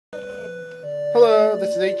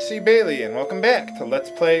this is HC Bailey, and welcome back to Let's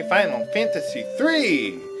Play Final Fantasy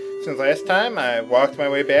III! Since last time, I walked my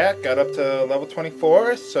way back, got up to level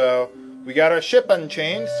 24, so we got our ship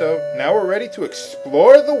unchained, so now we're ready to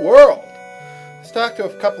explore the world! Let's talk to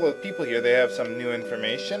a couple of people here, they have some new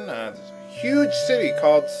information. There's a huge city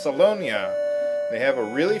called Salonia. They have a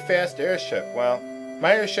really fast airship. Well,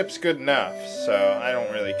 my airship's good enough, so I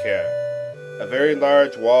don't really care. A very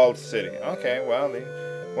large walled city. Okay, well, they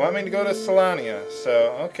want me to go to Salonia,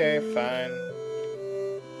 so okay, fine.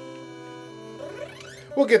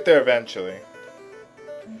 We'll get there eventually.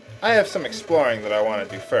 I have some exploring that I want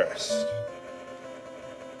to do first.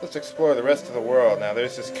 Let's explore the rest of the world. Now,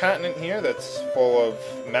 there's this continent here that's full of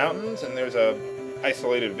mountains, and there's a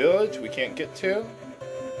isolated village we can't get to.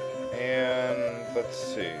 And let's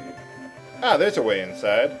see. Ah, there's a way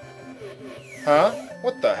inside. Huh?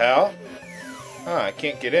 What the hell? Huh, I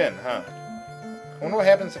can't get in, huh? I wonder what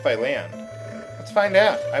happens if I land. Let's find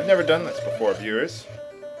out. I've never done this before, viewers.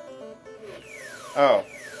 Oh.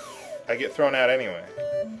 I get thrown out anyway.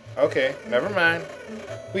 Okay, never mind.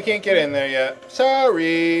 We can't get in there yet.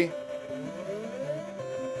 Sorry!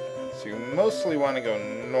 So you mostly want to go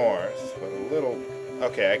north, but a little...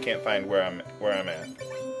 Okay, I can't find where I'm at.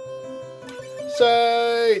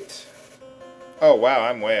 Sight! Oh, wow,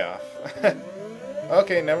 I'm way off.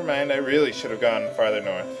 Okay, never mind. I really should have gone farther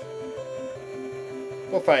north.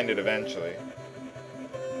 We'll find it eventually.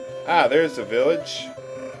 Ah, there's the village.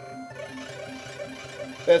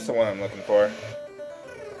 That's the one I'm looking for.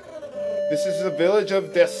 This is the village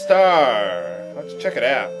of Destar. Let's check it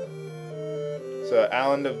out. It's an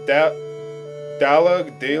island of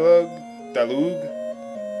Dalug,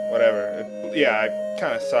 whatever. Yeah, I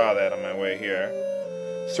kind of saw that on my way here.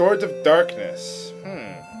 Swords of Darkness.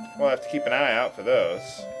 We'll have to keep an eye out for those.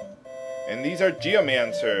 And these are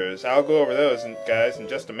geomancers. I'll go over those, guys, in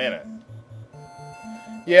just a minute.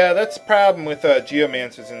 Yeah, that's the problem with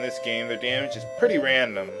geomancers in this game. Their damage is pretty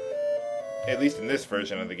random. At least in this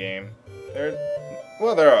version of the game. They're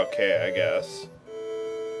okay, I guess.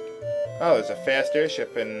 Oh, there's a fast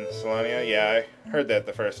airship in Salonia. Yeah, I heard that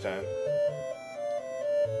the first time.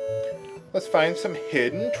 Let's find some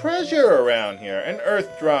hidden treasure around here. An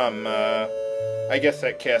earth drum. I guess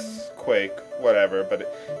that casts Quake, whatever,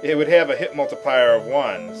 but it would have a hit multiplier of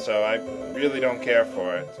 1, so I really don't care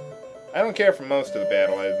for it. I don't care for most of the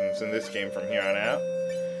battle items in this game from here on out.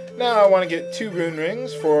 Now I want to get 2 rune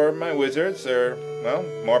rings for my wizards. They're, well,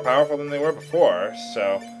 more powerful than they were before,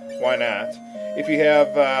 so why not? If you have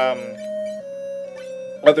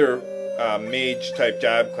other mage-type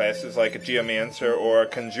job classes, like a geomancer or a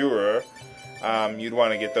conjurer, you'd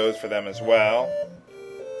want to get those for them as well.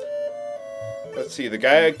 Let's see, the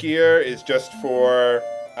Gaia gear is just for,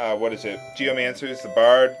 geomancers. The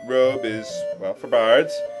bard robe is, well, for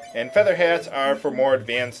bards. And feather hats are for more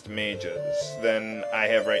advanced mages than I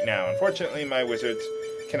have right now. Unfortunately, my wizards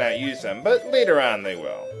cannot use them, but later on they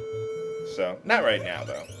will. So, not right now,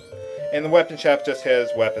 though. And the weapon shop just has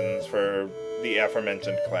weapons for the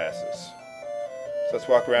aforementioned classes. So let's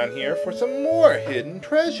walk around here for some more hidden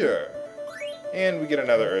treasure. And we get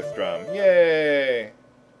another earth drum. Yay!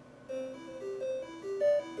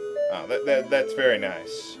 Oh, that's very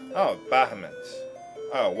nice. Oh, Bahamut.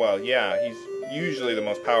 Oh, well, yeah, he's usually the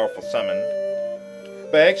most powerful summon.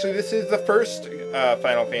 But actually, this is the first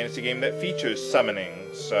Final Fantasy game that features summoning,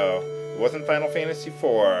 so it wasn't Final Fantasy IV.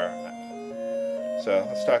 So,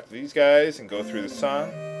 let's talk to these guys and go through the song.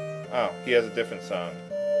 Oh, he has a different song.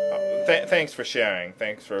 Oh, thanks for sharing.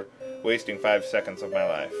 Thanks for wasting 5 seconds of my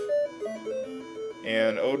life.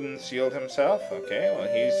 And Odin sealed himself. Okay, well,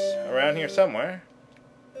 he's around here somewhere.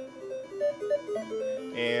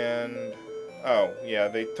 And... oh, yeah,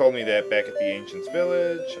 they told me that back at the Ancients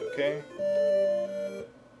Village. Okay.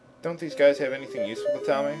 Don't these guys have anything useful to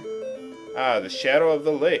tell me? Ah, the Shadow of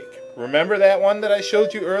the Lake. Remember that one that I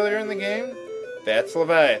showed you earlier in the game? That's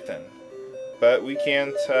Leviathan. But we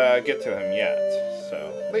can't get to him yet.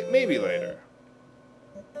 So, maybe later.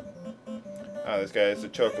 Oh, this guy is a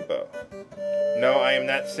chocobo. No, I am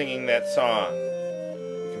not singing that song.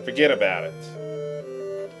 You can forget about it.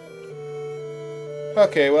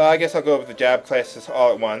 Okay, well, I guess I'll go over the job classes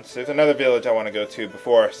all at once. There's another village I want to go to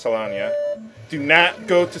before Salonia. Do not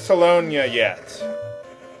go to Salonia yet.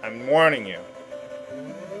 I'm warning you.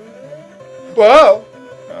 Whoa!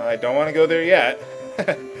 No, I don't want to go there yet.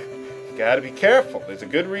 You gotta be careful. There's a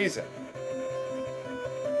good reason.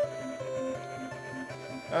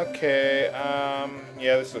 Okay,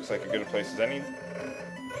 yeah, this looks like a good place as any.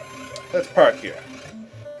 Let's park here.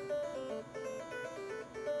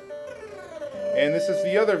 And this is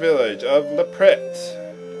the other village of Leprit.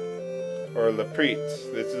 or Leprit.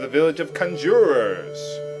 This is a village of conjurers.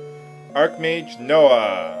 Archmage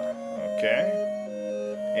Noah. Okay.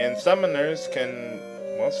 And summoners can,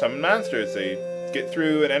 well, summon monsters. They get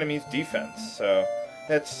through an enemy's defense. So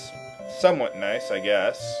that's somewhat nice, I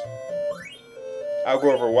guess. I'll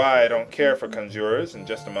go over why I don't care for conjurers in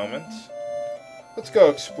just a moment. Let's go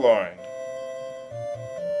exploring.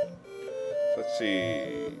 Let's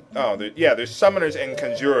see. Oh, there's summoners and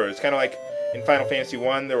conjurers. Kind of like in Final Fantasy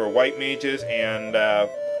I, there were white mages and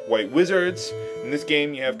white wizards. In this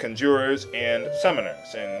game, you have conjurers and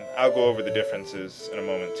summoners, and I'll go over the differences in a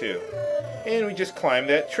moment too. And we just climb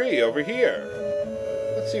that tree over here.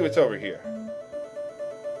 Let's see what's over here.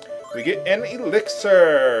 We get an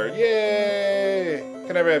elixir! Yay!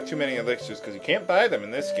 Can never have too many elixirs because you can't buy them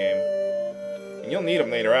in this game. And you'll need them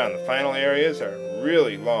later on. The final areas are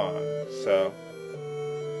really long. So,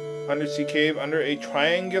 undersea cave under a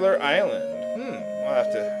triangular island. We'll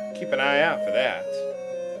have to keep an eye out for that.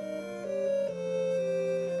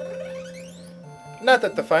 Not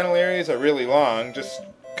that the final areas are really long, just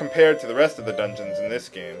compared to the rest of the dungeons in this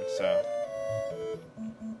game, so.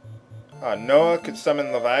 Noah could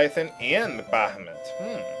summon Leviathan and Bahamut.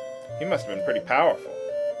 He must have been pretty powerful.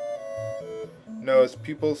 Noah's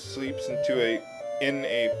pupil sleeps in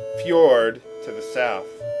a fjord to the south.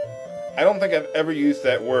 I don't think I've ever used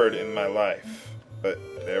that word in my life, but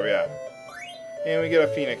there we are. And we get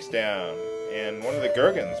a phoenix down, and one of the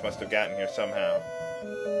Gurgons must have gotten here somehow.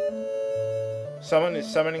 Someone is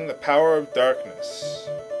summoning the power of darkness.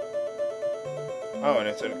 Oh, and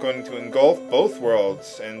it's going to engulf both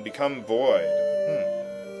worlds and become void.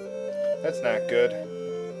 That's not good.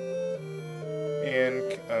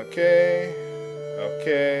 And, okay.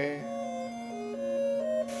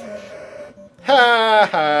 Ha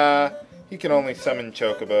ha! He can only summon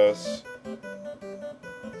chocobos.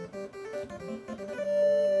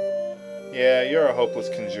 Yeah, you're a hopeless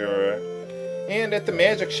conjurer. And at the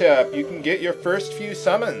magic shop, you can get your first few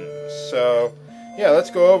summons. So, yeah, let's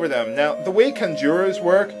go over them. Now, the way conjurers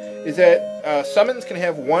work is that summons can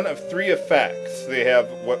have one of three effects. They have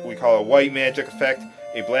what we call a white magic effect,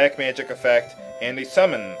 a black magic effect, and a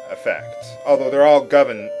summon effect. Although they're all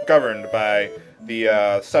governed by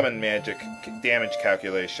the summon magic damage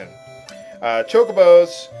calculation.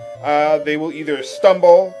 Chocobos, they will either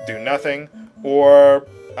stumble, do nothing, or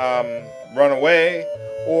run away,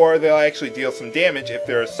 or they'll actually deal some damage if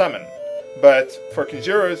they're a summon. But for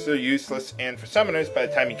conjurers, they're useless, and for summoners, by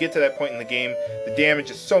the time you get to that point in the game, the damage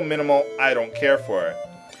is so minimal, I don't care for it.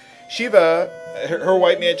 Shiva, her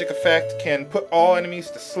white magic effect can put all enemies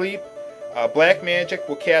to sleep. Black magic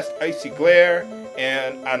will cast Icy Glare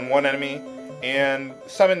on one enemy, and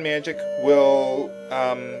summon magic will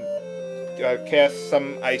cast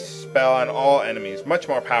some ice spell on all enemies, much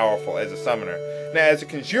more powerful as a summoner. Now, as a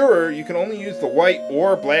conjurer, you can only use the white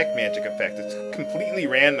or black magic effect. It's completely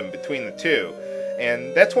random between the two.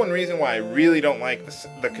 And that's one reason why I really don't like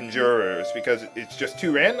the conjurers, because it's just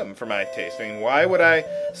too random for my taste. I mean, why would I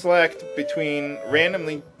select between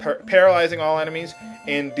randomly paralyzing all enemies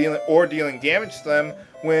and dealing damage to them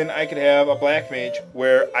when I could have a black mage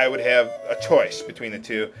where I would have a choice between the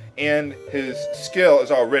two, and his skill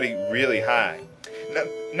is already really high.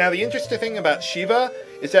 Now the interesting thing about Shiva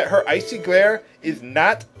is that her Icy Glare is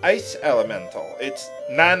not ice elemental. It's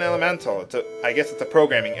non-elemental. I guess it's a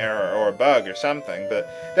programming error or a bug or something, but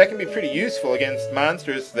that can be pretty useful against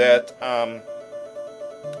monsters that, are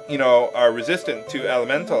resistant to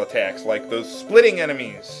elemental attacks, like those splitting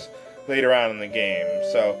enemies later on in the game.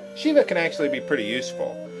 So Shiva can actually be pretty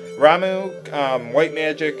useful. Ramu, white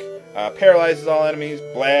magic, paralyzes all enemies.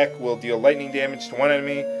 Black will deal lightning damage to one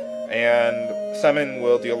enemy, and summon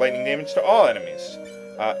will deal lightning damage to all enemies.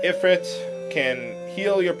 Ifrit can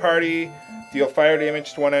heal your party, deal fire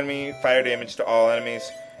damage to one enemy, fire damage to all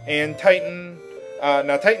enemies. And Titan,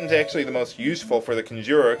 now Titan's actually the most useful for the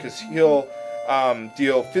conjurer, because he'll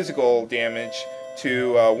deal physical damage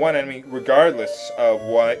to one enemy regardless of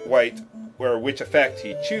which effect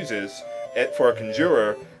he chooses for a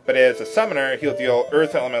conjurer. But as a summoner, he'll deal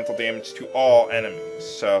earth elemental damage to all enemies.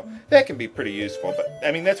 So that can be pretty useful. But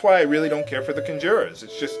I mean, that's why I really don't care for the conjurers.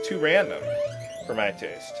 It's just too random for my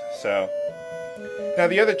taste. So now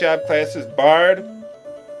the other job class is Bard,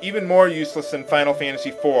 even more useless than Final Fantasy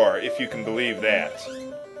IV, if you can believe that.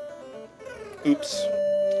 Oops.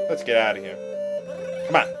 Let's get out of here.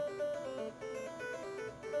 Come on.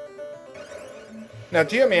 Now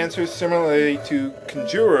Geomancers, similarly to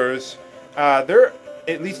conjurers, they're,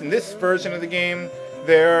 at least in this version of the game,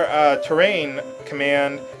 their terrain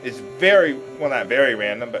command is not very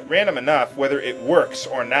random, but random enough whether it works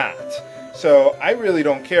or not. So I really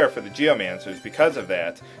don't care for the Geomancers because of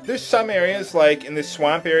that. There's some areas, like in this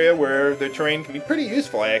swamp area, where the terrain can be pretty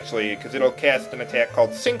useful actually, because it'll cast an attack called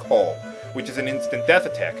Sinkhole, which is an instant death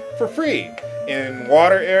attack, for free. In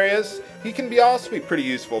water areas, he can also be pretty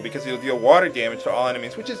useful because he'll deal water damage to all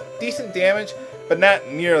enemies, which is decent damage, but not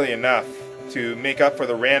nearly enough to make up for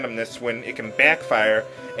the randomness when it can backfire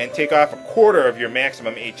and take off a quarter of your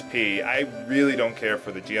maximum HP. I really don't care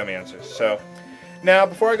for the Geomancers. So now,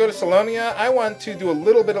 before I go to Salonia, I want to do a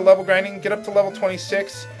little bit of level grinding, get up to level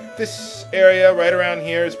 26. This area right around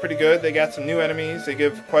here is pretty good. They got some new enemies. They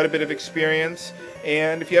give quite a bit of experience.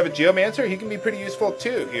 And if you have a Geomancer, he can be pretty useful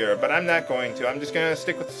too here. But I'm not going to. I'm just going to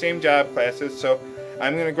stick with the same job classes. So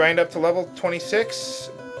I'm going to grind up to level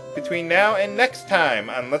 26 between now and next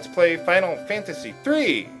time on Let's Play Final Fantasy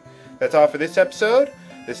III. That's all for this episode.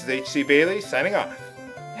 This is HC Bailey signing off.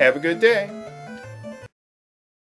 Have a good day.